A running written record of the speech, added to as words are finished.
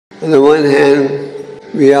On the one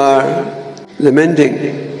hand, we are lamenting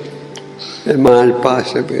that Maharaj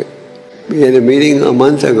passed away. We had a meeting a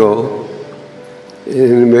month ago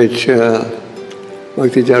in which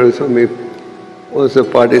Bhakti Charu Swami also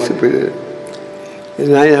participated. And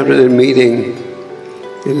right after the meeting,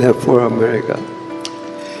 he left for America.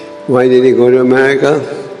 Why did he go to America?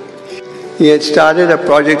 He had started a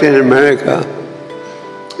project in America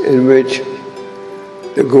in which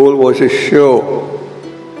the goal was to show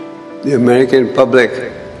the American public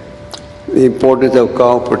the importance of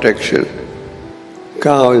cow protection.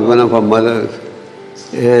 Cow is one of our mothers,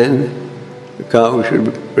 and the cow should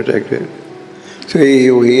be protected. So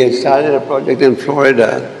he had started a project in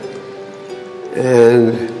Florida,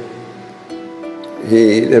 and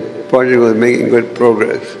the project was making good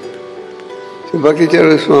progress. So Bhakti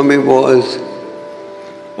Charu Swami was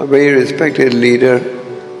a very respected leader.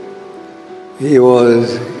 He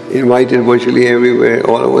was invited virtually everywhere,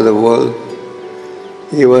 all over the world.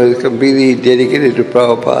 He was completely dedicated to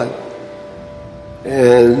Prabhupada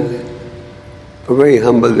and a very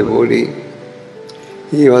humble devotee.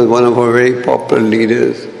 He was one of our very popular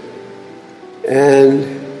leaders, and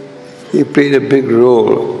he played a big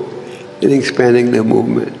role in expanding the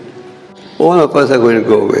movement. All of us are going to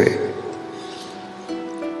go away.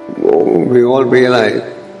 We all realize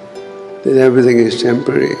that everything is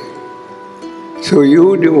temporary. So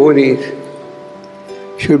you devotees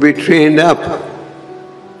should be trained up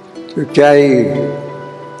to carry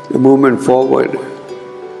the movement forward.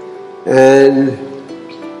 And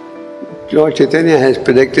Lord Chaitanya has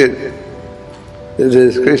predicted that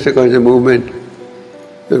this Krishna Consciousness movement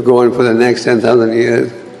will go on for the next 10,000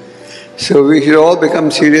 years. So we should all become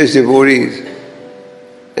serious devotees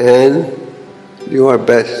and do our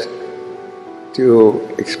best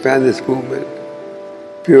to expand this movement.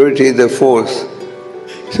 Purity is the force.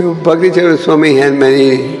 So Bhakti Charu Swami had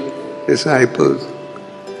many disciples.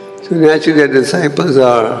 So naturally the disciples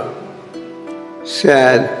are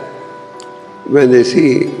sad when they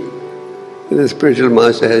see that the spiritual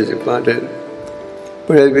master has departed.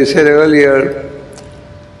 But as we said earlier,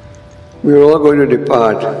 we are all going to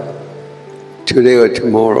depart today or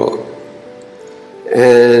tomorrow.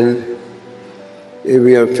 And if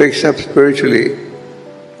we are fixed up spiritually,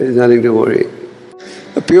 there is nothing to worry.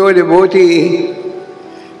 A pure devotee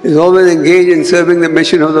is always engaged in serving the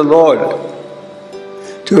mission of the Lord.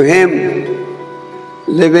 To him,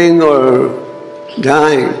 living or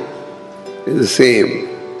dying is the same.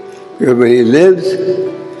 Because when he lives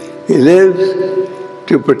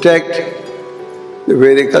to protect the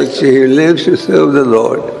Vedic culture. He lives to serve the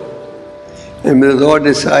Lord. And when the Lord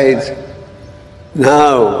decides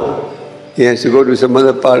now he has to go to some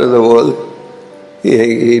other part of the world,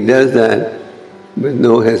 he does that with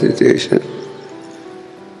no hesitation.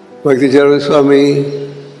 Bhakti Charu Swami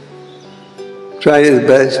tried his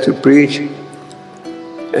best to preach,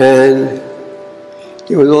 and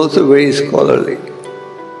he was also very scholarly.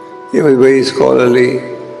 He was very scholarly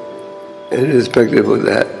and respected for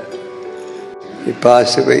that. He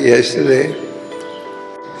passed away yesterday.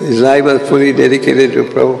 His life was fully dedicated to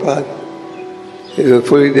Prabhupada. He was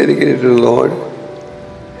fully dedicated to the Lord.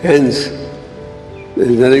 Hence, there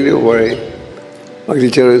is nothing to worry. Bhakti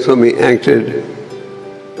Charu Swami acted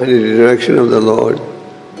under the direction of the Lord,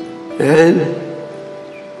 and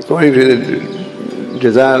according to the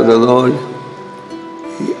desire of the Lord,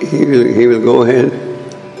 he will go ahead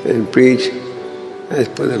and preach as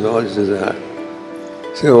per the Lord's desire.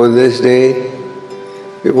 So on this day,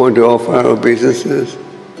 we want to offer our obeisances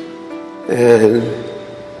and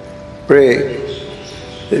pray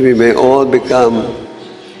that we may all become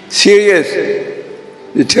serious,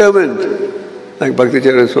 determined, like Bhakti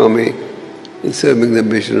Charu Swami, in serving the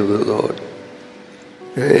mission of the Lord.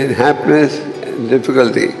 In happiness and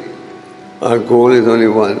difficulty, our goal is only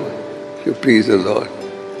one, to please the Lord.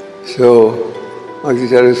 So, Bhakti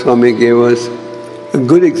Charu Swami gave us a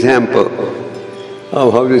good example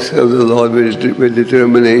of how to serve the Lord with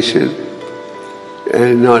determination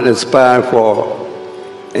and not aspire for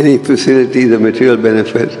any facilities or material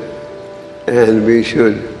benefit. And we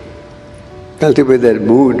should cultivate that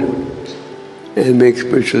mood and make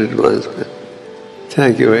spiritual advancement.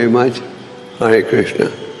 Thank you very much. Hare Krishna.